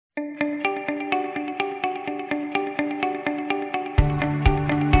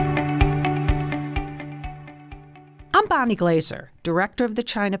Bonnie Glaser, Director of the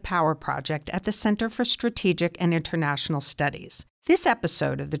China Power Project at the Center for Strategic and International Studies. This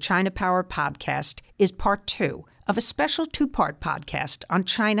episode of the China Power Podcast is part 2 of a special 2-part podcast on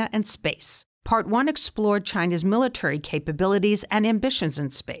China and space. Part 1 explored China's military capabilities and ambitions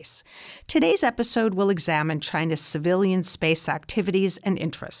in space. Today's episode will examine China's civilian space activities and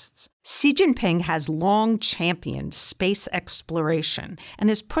interests. Xi Jinping has long championed space exploration and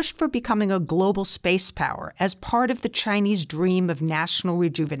has pushed for becoming a global space power as part of the Chinese dream of national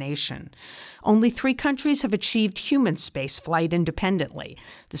rejuvenation. Only 3 countries have achieved human spaceflight independently: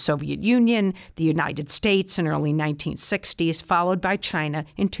 the Soviet Union, the United States in early 1960s, followed by China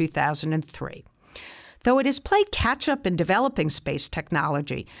in 2003. Though it has played catch-up in developing space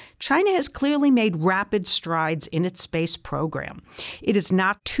technology, China has clearly made rapid strides in its space program. It is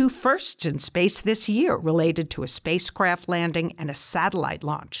not 2 firsts in space this year related to a spacecraft landing and a satellite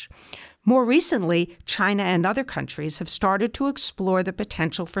launch. More recently, China and other countries have started to explore the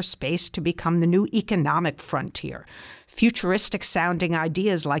potential for space to become the new economic frontier. Futuristic-sounding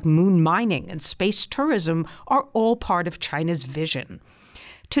ideas like moon mining and space tourism are all part of China's vision.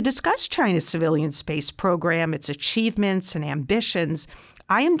 To discuss China's civilian space program, its achievements and ambitions,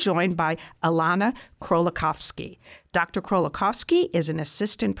 I am joined by Alanna Krolikowski. Dr. Krolikowski is an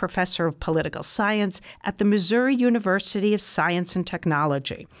assistant professor of political science at the Missouri University of Science and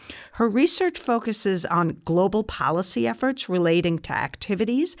Technology. Her research focuses on global policy efforts relating to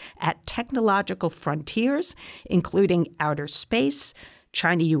activities at technological frontiers, including outer space,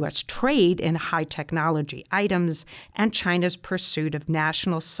 China-U.S. trade in high-technology items, and China's pursuit of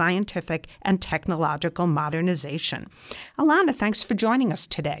national scientific and technological modernization. Alanna, thanks for joining us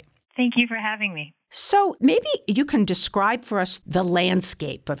today. Thank you for having me. So maybe you can describe for us the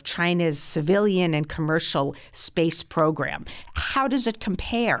landscape of China's civilian and commercial space program. How does it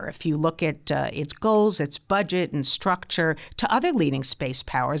compare, if you look at its goals, its budget, and structure, to other leading space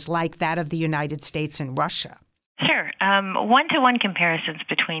powers like that of the United States and Russia? Sure. One-to-one comparisons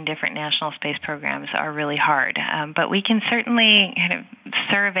between different national space programs are really hard, but we can certainly kind of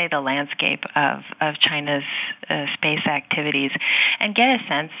survey the landscape of China's space activities and get a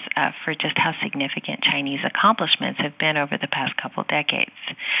sense for just how significant Chinese accomplishments have been over the past couple decades.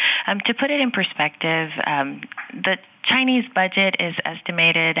 To put it in perspective, the Chinese budget is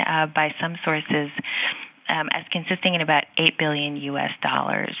estimated by some sources as consisting in about $8 billion U.S.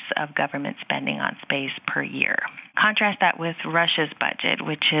 of government spending on space per year. Contrast that with Russia's budget,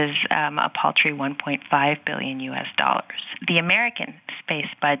 which is a paltry $1.5 billion U.S. The American space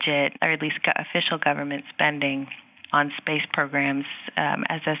budget, or at least official government spending on space programs,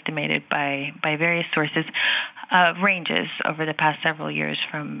 as estimated by various sources, ranges over the past several years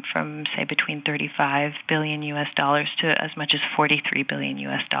from say between $35 billion U.S. to as much as $43 billion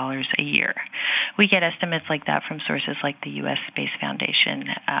U.S. a year. We get estimates like that from sources like the U.S. Space Foundation,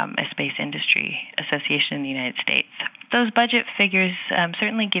 a space industry association in the United States. Those budget figures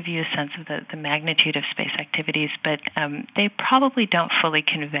certainly give you a sense of the magnitude of space activities, but they probably don't fully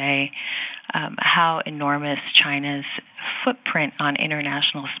convey how enormous China's footprint on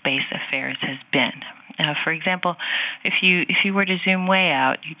international space affairs has been. For example, if you were to zoom way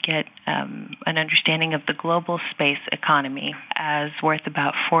out, you'd get an understanding of the global space economy as worth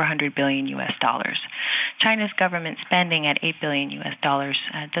about $400 billion U.S. China's government spending at $8 billion U.S.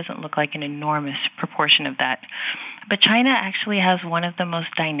 doesn't look like an enormous proportion of that. But China actually has one of the most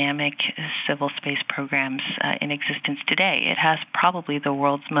dynamic civil space programs in existence today. It has probably the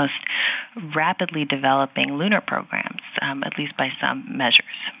world's most rapidly developing lunar programs, at least by some measures.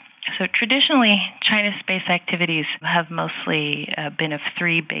 So traditionally, China's space activities have mostly been of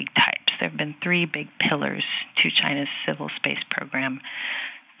 3 big types. There have been 3 big pillars to China's civil space program.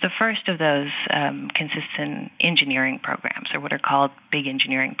 The first of those consists in engineering programs, or what are called big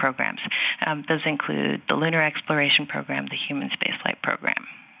engineering programs. Those include the lunar exploration program, the human spaceflight program.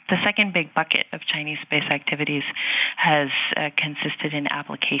 The second big bucket of Chinese space activities has consisted in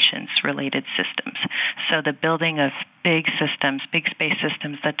applications-related systems. So the building of big systems, big space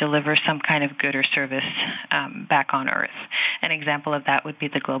systems that deliver some kind of good or service back on Earth. An example of that would be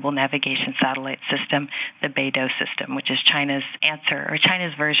the Global Navigation Satellite System, the Beidou system, which is China's answer, or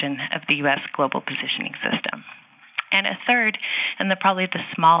China's version of the U.S. Global Positioning System. And a third, and probably the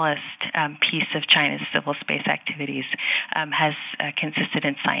smallest piece of China's civil space activities has consisted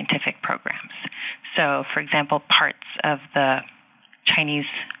in scientific programs. So, for example, parts of the Chinese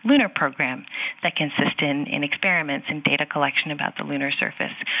lunar program that consist in experiments and data collection about the lunar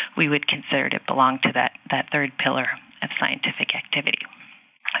surface, we would consider to belong to that third pillar of scientific activity.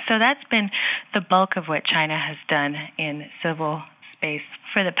 So that's been the bulk of what China has done in civil space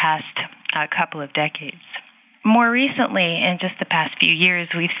for the past couple of decades. More recently, in just the past few years,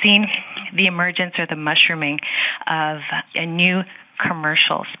 we've seen the emergence or the mushrooming of a new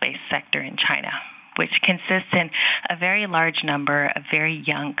commercial space sector in China, which consists in a very large number of very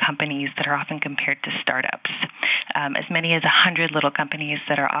young companies that are often compared to startups. As many as 100 little companies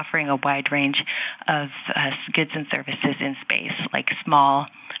that are offering a wide range of goods and services in space, like small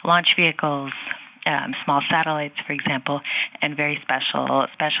launch vehicles, small satellites, for example, and very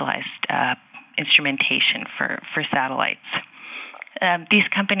specialized instrumentation for satellites. These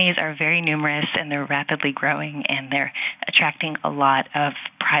companies are very numerous and they're rapidly growing and they're attracting a lot of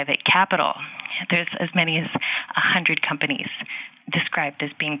private capital. There's as many as 100 companies described as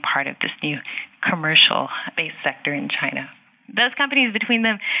being part of this new commercial space sector in China. Those companies between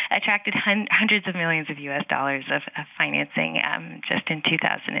them attracted hundreds of millions of U.S. dollars of financing just in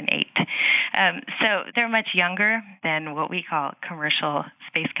 2008. So they're much younger than what we call commercial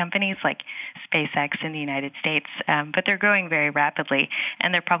space companies like SpaceX in the United States, but they're growing very rapidly,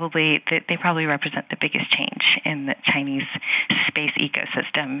 and they probably represent the biggest change in the Chinese space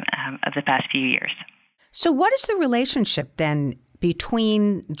ecosystem of the past few years. So what is the relationship then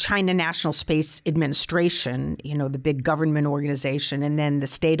between China National Space Administration, the big government organization, and then the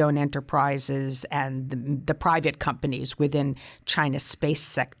state-owned enterprises and the private companies within China's space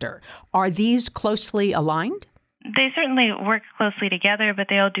sector? Are these closely aligned? They certainly work closely together, but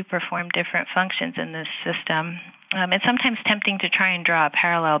they all do perform different functions in this system. It's sometimes tempting to try and draw a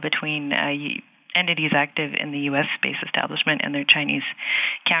parallel between entities active in the U.S. space establishment and their Chinese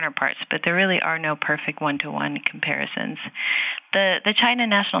counterparts, but there really are no perfect one-to-one comparisons. The China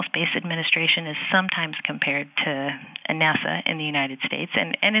National Space Administration is sometimes compared to NASA in the United States,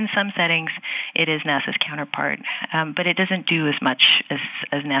 and in some settings it is NASA's counterpart, but it doesn't do as much as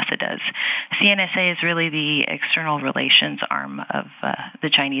NASA does. CNSA is really the external relations arm of the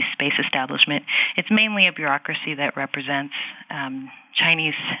Chinese space establishment. It's mainly a bureaucracy that represents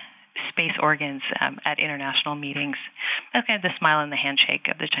Chinese space organs at international meetings. That's kind of the smile and the handshake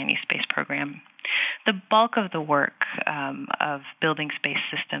of the Chinese space program. The bulk of the work of building space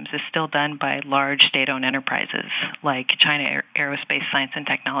systems is still done by large state-owned enterprises like China Aerospace Science and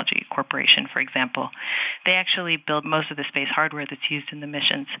Technology Corporation, for example. They actually build most of the space hardware that's used in the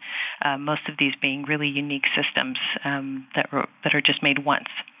missions, most of these being really unique systems that are just made once.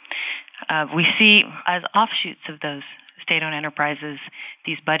 We see as offshoots of those state-owned enterprises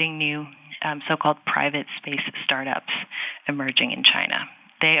these budding new so-called private space startups emerging in China.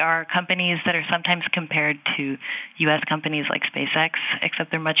 They are companies that are sometimes compared to U.S. companies like SpaceX, except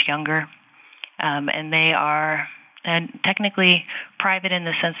they're much younger. And they are technically private in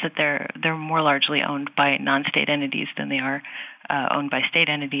the sense that they're more largely owned by non-state entities than they are owned by state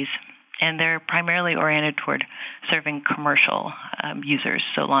entities. And they're primarily oriented toward serving commercial users,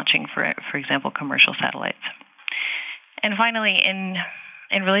 so launching, for example, commercial satellites. And finally,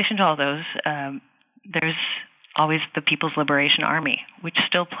 in relation to all those, there's always the People's Liberation Army, which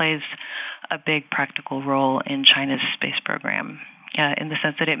still plays a big practical role in China's space program, in the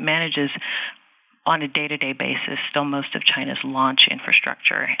sense that it manages on a day-to-day basis still most of China's launch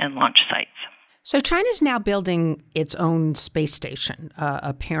infrastructure and launch sites. So China's now building its own space station,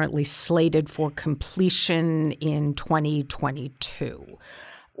 apparently slated for completion in 2022.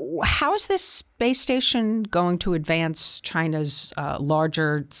 How is this space station going to advance China's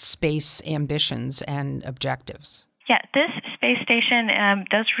larger space ambitions and objectives? Yeah, this space station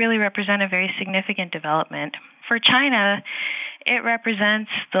does really represent a very significant development. For China, it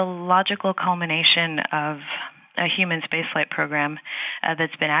represents the logical culmination of a human spaceflight program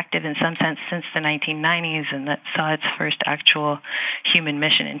that's been active in some sense since the 1990s and that saw its first actual human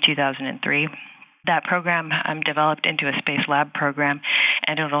mission in 2003. That program developed into a space lab program,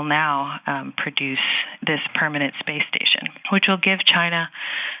 and it will now produce this permanent space station, which will give China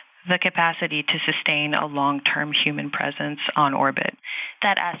the capacity to sustain a long-term human presence on orbit.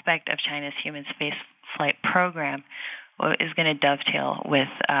 That aspect of China's human space flight program is going to dovetail with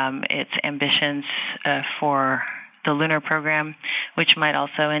its ambitions for the lunar program, which might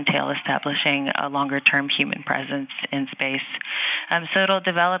also entail establishing a longer-term human presence in space. So it'll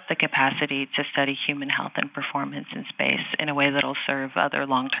develop the capacity to study human health and performance in space in a way that'll serve other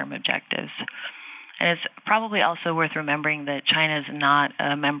long-term objectives. And it's probably also worth remembering that China is not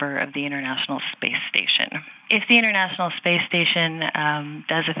a member of the International Space Station. If the International Space Station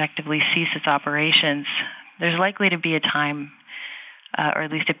does effectively cease its operations, there's likely to be a time or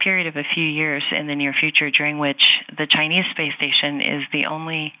at least a period of a few years in the near future during which the Chinese space station is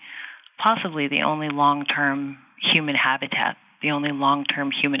possibly the only long-term human habitat, the only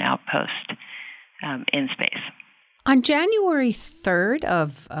long-term human outpost in space. On January 3rd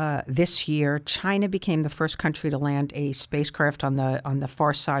of this year, China became the first country to land a spacecraft on the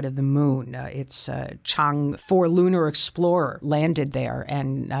far side of the moon. Its Chang'e 4 lunar explorer landed there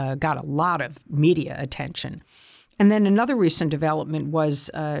and got a lot of media attention. And then another recent development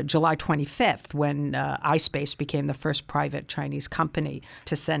was July 25th, when iSpace became the first private Chinese company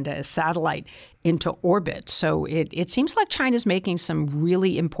to send a satellite into orbit. So it seems like China's making some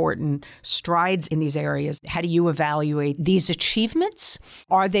really important strides in these areas. How do you evaluate these achievements?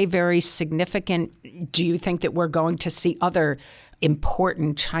 Are they very significant? Do you think that we're going to see other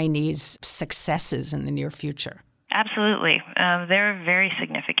important Chinese successes in the near future? Absolutely. They're very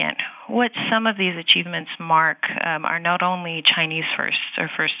significant. What some of these achievements mark are not only Chinese firsts or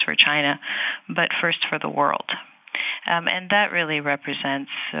firsts for China, but first for the world. And that really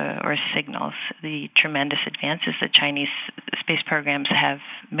represents or signals the tremendous advances that Chinese space programs have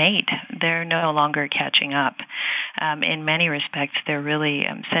made. They're no longer catching up. In many respects, they're really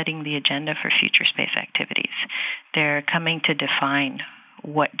setting the agenda for future space activities. They're coming to define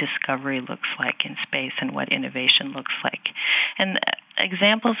what discovery looks like in space and what innovation looks like. And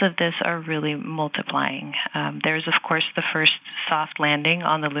examples of this are really multiplying. There's, of course, the first soft landing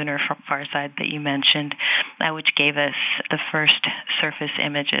on the lunar far side that you mentioned, which gave us the first surface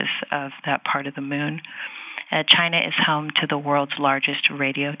images of that part of the moon. China is home to the world's largest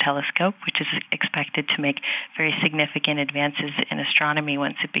radio telescope, which is expected to make very significant advances in astronomy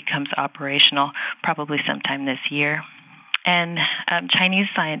once it becomes operational, probably sometime this year. And Chinese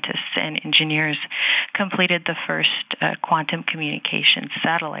scientists and engineers completed the first quantum communications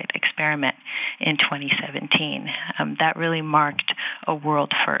satellite experiment in 2017. That really marked a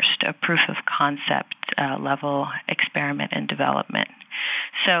world first, a proof of concept level experiment and development.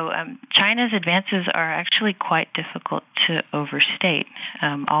 So China's advances are actually quite difficult to overstate.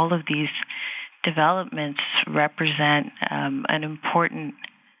 All of these developments represent an important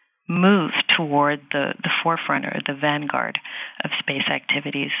move toward the forefront or the vanguard of space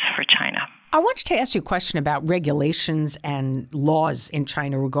activities for China. I wanted to ask you a question about regulations and laws in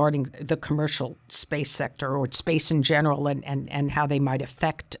China regarding the commercial space sector or space in general and how they might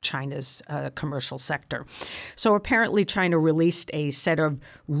affect China's commercial sector. So apparently China released a set of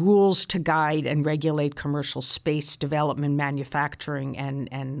rules to guide and regulate commercial space development, manufacturing,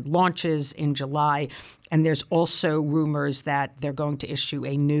 and launches in July. And there's also rumors that they're going to issue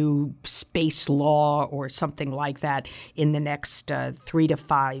a new space law or something like that in the next 3 to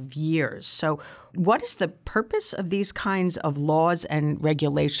 5 years. So what is the purpose of these kinds of laws and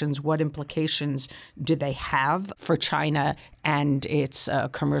regulations? What implications do they have for China and its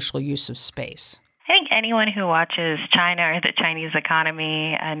commercial use of space? I think anyone who watches China or the Chinese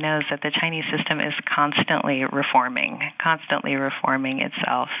economy knows that the Chinese system is constantly reforming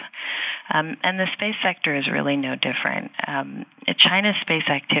itself. And the space sector is really no different. China's space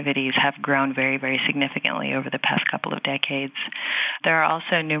activities have grown very, very significantly over the past couple of decades. There are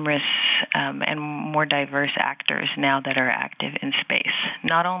also numerous and more diverse actors now that are active in space,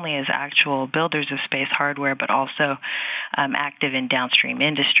 not only as actual builders of space hardware, but also active in downstream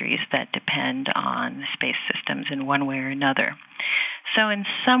industries that depend on space systems in one way or another. So in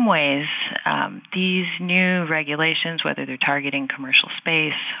some ways, these new regulations, whether they're targeting commercial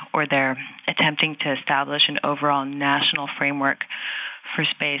space or they're attempting to establish an overall national framework for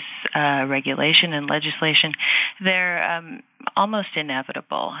space regulation and legislation, they're almost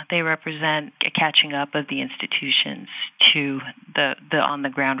inevitable. They represent a catching up of the institutions to the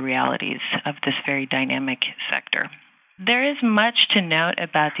on-the-ground realities of this very dynamic sector. There is much to note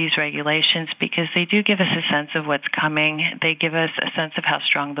about these regulations because they do give us a sense of what's coming. They give us a sense of how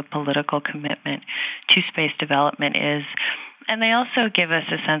strong the political commitment to space development is. And they also give us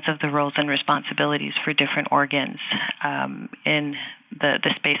a sense of the roles and responsibilities for different organs in the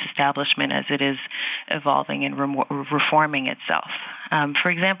space establishment as it is evolving and reforming itself.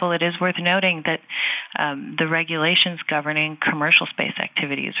 For example, it is worth noting that the regulations governing commercial space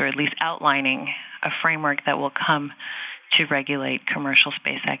activities, or at least outlining a framework that will come to regulate commercial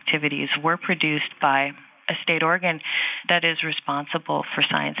space activities, were produced by a state organ that is responsible for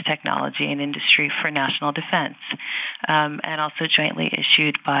science, technology, and industry for national defense, and also jointly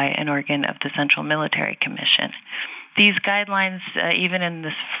issued by an organ of the Central Military Commission. These guidelines, even in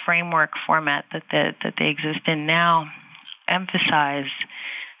this framework format that they exist in now, emphasize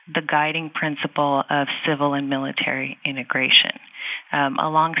the guiding principle of civil and military integration, a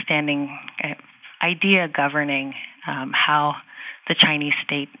longstanding idea governing how the Chinese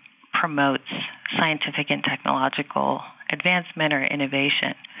state promotes scientific and technological advancement or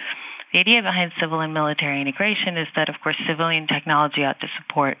innovation. The idea behind civil and military integration is that, of course, civilian technology ought to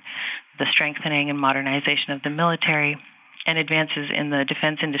support the strengthening and modernization of the military, and advances in the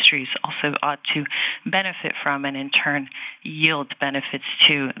defense industries also ought to benefit from and in turn yield benefits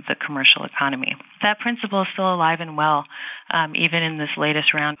to the commercial economy. That principle is still alive and well, even in this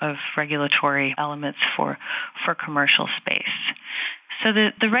latest round of regulatory elements for commercial space. So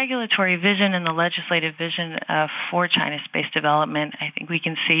the regulatory vision and the legislative vision for China's space development, I think we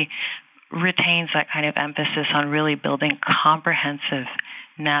can see, retains that kind of emphasis on really building comprehensive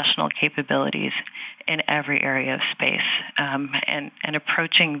national capabilities in every area of space, and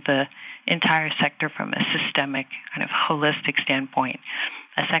approaching the entire sector from a systemic, kind of holistic standpoint,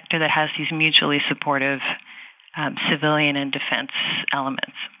 a sector that has these mutually supportive civilian and defense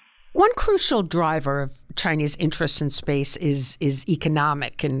elements. One crucial driver of Chinese interest in space is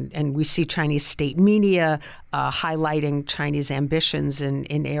economic, and we see Chinese state media highlighting Chinese ambitions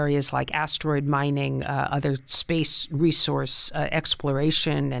in areas like asteroid mining, other space resource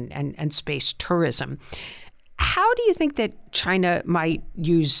exploration, and space tourism. How do you think that China might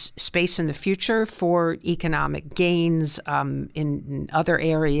use space in the future for economic gains in other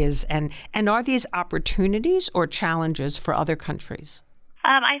areas, and are these opportunities or challenges for other countries?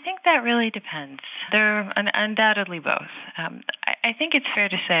 I think that really depends. They're undoubtedly both. I think it's fair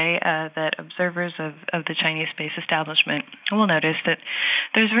to say that observers of the Chinese space establishment will notice that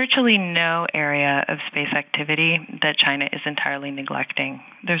there's virtually no area of space activity that China is entirely neglecting.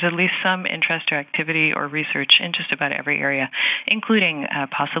 There's at least some interest or activity or research in just about every area, including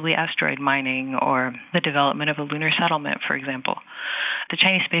possibly asteroid mining or the development of a lunar settlement, for example. The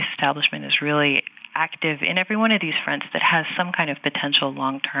Chinese space establishment is really active in every one of these fronts that has some kind of potential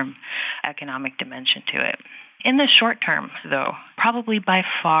long-term economic dimension to it. In the short term, though, probably by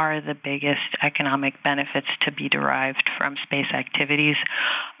far the biggest economic benefits to be derived from space activities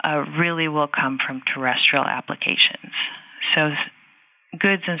really will come from terrestrial applications. So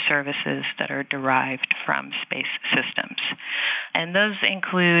goods and services that are derived from space systems. And those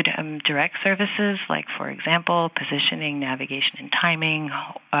include direct services like, for example, positioning, navigation, and timing,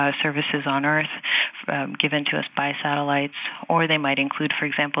 services on Earth given to us by satellites, or they might include, for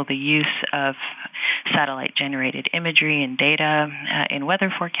example, the use of satellite-generated imagery and data in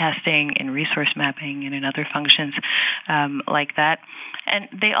weather forecasting, in resource mapping, and in other functions like that. And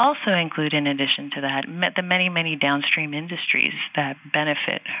they also include, in addition to that, the many, many downstream industries that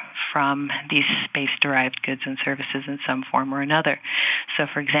benefit from these space-derived goods and services in some form or another. So,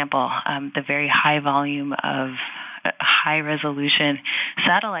 for example, the very high volume of high-resolution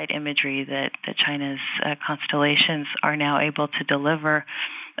satellite imagery that China's constellations are now able to deliver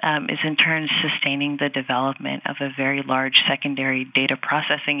is in turn sustaining the development of a very large secondary data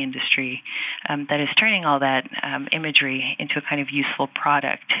processing industry that is turning all that imagery into a kind of useful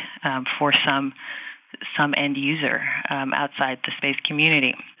product for some end user outside the space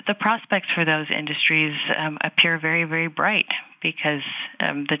community. The prospects for those industries appear very, very bright because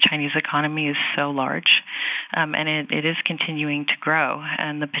the Chinese economy is so large and it is continuing to grow,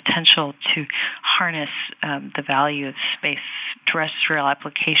 and the potential to harness the value of space terrestrial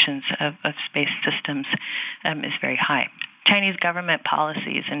applications of space systems is very high. Chinese government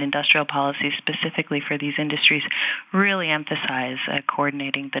policies and industrial policies specifically for these industries really emphasize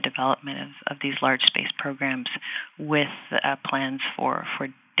coordinating the development of these large space programs with plans for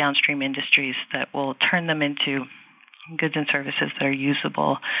downstream industries that will turn them into goods and services that are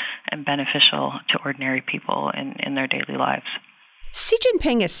usable and beneficial to ordinary people in their daily lives. Xi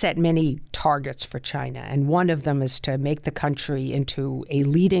Jinping has set many targets for China, and one of them is to make the country into a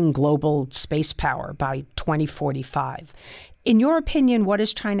leading global space power by 2045. In your opinion, what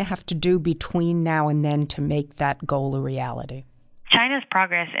does China have to do between now and then to make that goal a reality? China's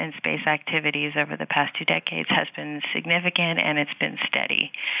progress in space activities over the past 2 decades has been significant, and it's been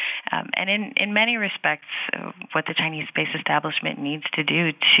steady. And in many respects, what the Chinese space establishment needs to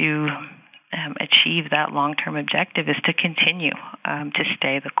do to achieve that long-term objective is to continue to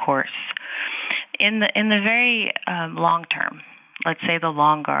stay the course. In the very long term, let's say the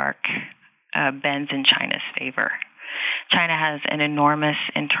long arc bends in China's favor. China has an enormous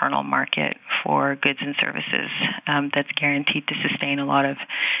internal market for goods and services that's guaranteed to sustain a lot of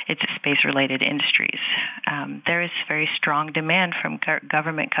its space-related industries. There is very strong demand from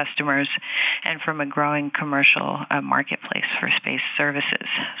government customers and from a growing commercial marketplace for space services.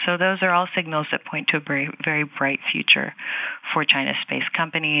 So those are all signals that point to a very, very bright future for China's space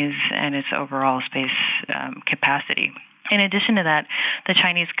companies and its overall space capacity. In addition to that, the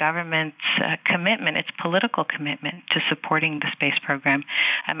Chinese government's commitment, its political commitment to supporting the space program,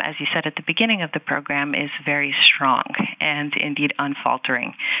 as you said at the beginning of the program, is very strong and indeed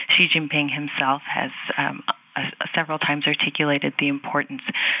unfaltering. Xi Jinping himself has several times articulated the importance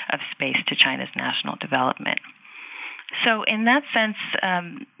of space to China's national development. So in that sense,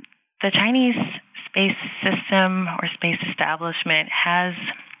 the Chinese space system or space establishment has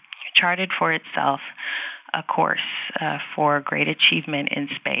charted for itself a course for great achievement in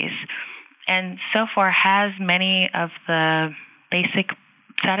space, and so far has many of the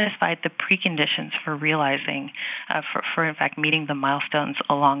satisfied the preconditions for realizing, for in fact meeting the milestones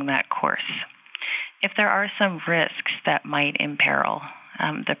along that course. If there are some risks that might imperil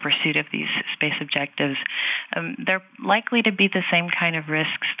the pursuit of these space objectives, they're likely to be the same kind of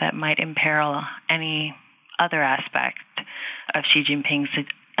risks that might imperil any other aspect of Xi Jinping's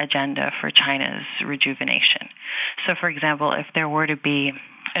agenda for China's rejuvenation. So, for example, if there were to be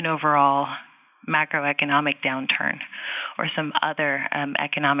an overall macroeconomic downturn or some other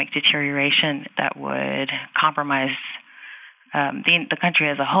economic deterioration that would compromise the country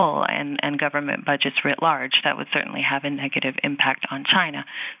as a whole and government budgets writ large, that would certainly have a negative impact on China.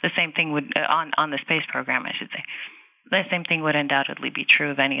 The same thing would on the space program, I should say. The same thing would undoubtedly be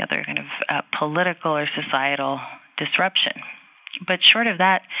true of any other kind of political or societal disruption. But short of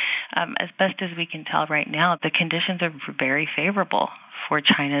that, as best as we can tell right now, the conditions are very favorable for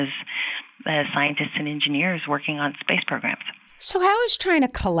China's scientists and engineers working on space programs. So how is China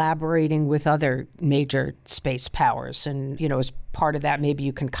collaborating with other major space powers? And, as part of that, maybe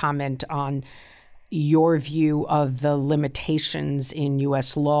you can comment on your view of the limitations in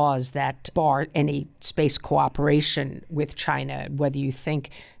U.S. laws that bar any space cooperation with China, whether you think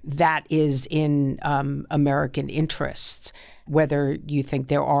that is in American interests, whether you think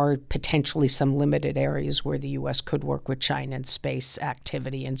there are potentially some limited areas where the U.S. could work with China in space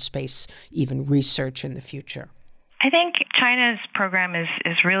activity and space even research in the future. I think China's program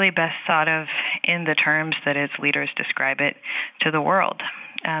is really best thought of in the terms that its leaders describe it to the world.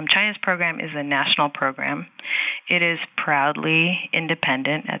 China's program is a national program. It is proudly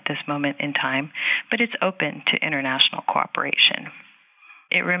independent at this moment in time, but it's open to international cooperation.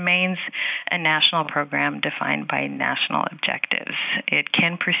 It remains a national program defined by national objectives. It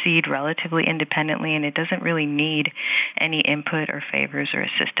can proceed relatively independently, and it doesn't really need any input or favors or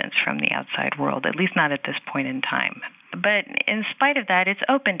assistance from the outside world, at least not at this point in time. But in spite of that, it's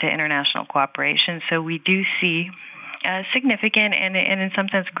open to international cooperation, so we do see significant and in some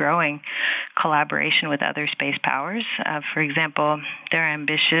sense growing collaboration with other space powers. For example, there are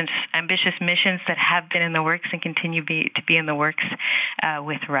ambitious missions that have been in the works and continue to be in the works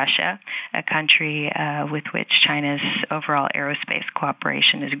with Russia, a country with which China's overall aerospace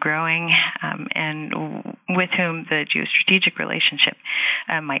cooperation is growing, and with whom the geostrategic relationship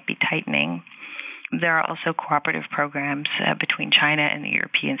might be tightening. There are also cooperative programs between China and the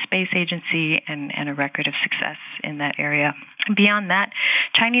European Space Agency and a record of success in that area. Beyond that,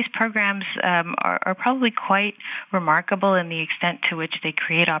 Chinese programs are probably quite remarkable in the extent to which they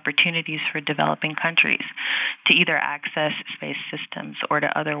create opportunities for developing countries to either access space systems or to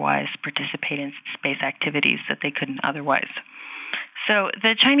otherwise participate in space activities that they couldn't otherwise. So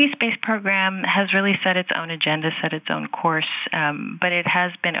the Chinese space program has really set its own agenda, set its own course, but it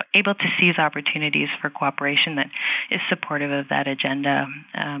has been able to seize opportunities for cooperation that is supportive of that agenda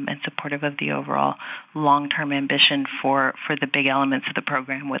and supportive of the overall long-term ambition for the big elements of the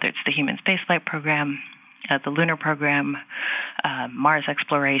program, whether it's the human spaceflight program, the lunar program, Mars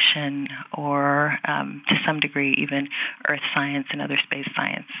exploration, or to some degree even Earth science and other space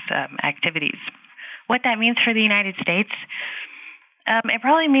science activities. What that means for the United States, it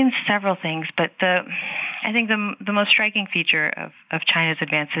probably means several things, but I think the most striking feature of China's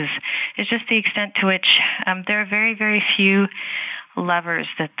advances is just the extent to which there are very, very few levers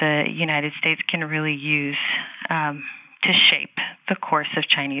that the United States can really use to shape the course of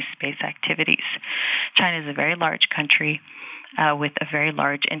Chinese space activities. China is a very large country with a very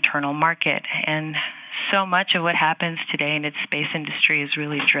large internal market, and so much of what happens today in its space industry is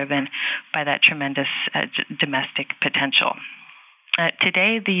really driven by that tremendous domestic potential.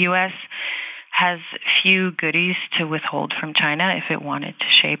 Today, the U.S. has few goodies to withhold from China if it wanted to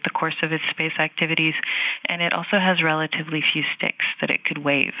shape the course of its space activities, and it also has relatively few sticks that it could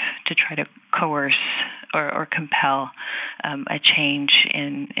wave to try to coerce or compel a change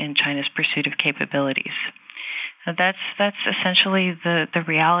in China's pursuit of capabilities. That's essentially the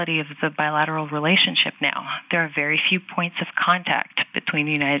reality of the bilateral relationship now. There are very few points of contact between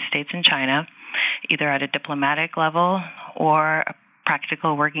the United States and China, either at a diplomatic level or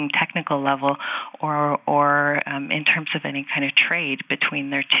practical working technical level or in terms of any kind of trade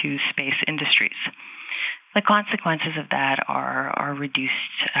between their two space industries. The consequences of that are reduced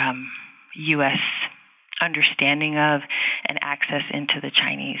U.S. understanding of and access into the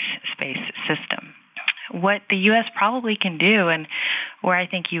Chinese space system. What the U.S. probably can do, and where I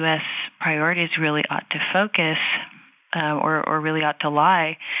think U.S. priorities really ought to focus or really ought to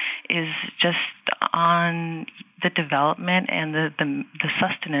lie, is just on the development and the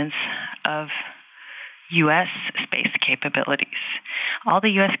sustenance of U.S. space capabilities. All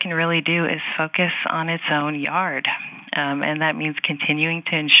the U.S. can really do is focus on its own yard, and that means continuing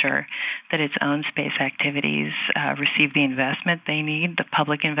to ensure that its own space activities receive the investment they need, the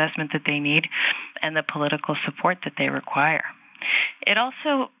public investment that they need, and the political support that they require. It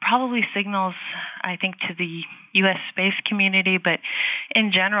also probably signals, I think, to the U.S. space community, but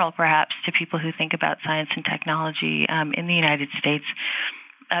in general, perhaps to people who think about science and technology in the United States,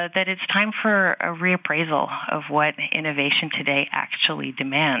 that it's time for a reappraisal of what innovation today actually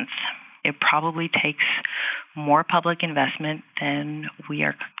demands. It probably takes more public investment than we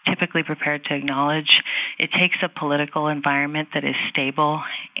are typically prepared to acknowledge. It takes a political environment that is stable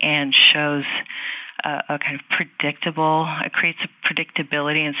and shows a kind of predictable, it creates a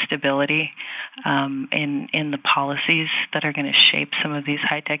predictability and stability in the policies that are going to shape some of these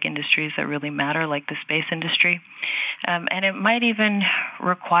high-tech industries that really matter, like the space industry. And it might even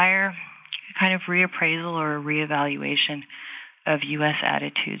require a kind of reappraisal or a reevaluation of U.S.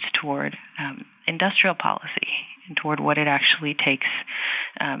 attitudes toward industrial policy and toward what it actually takes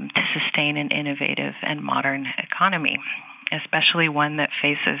to sustain an innovative and modern economy, especially one that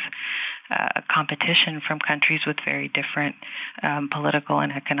faces competition from countries with very different political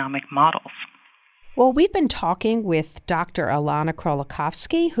and economic models. Well, we've been talking with Dr. Alanna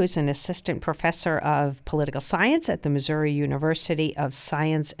Krolikowski, who's an assistant professor of political science at the Missouri University of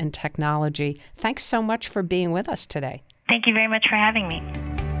Science and Technology. Thanks so much for being with us today. Thank you very much for having me.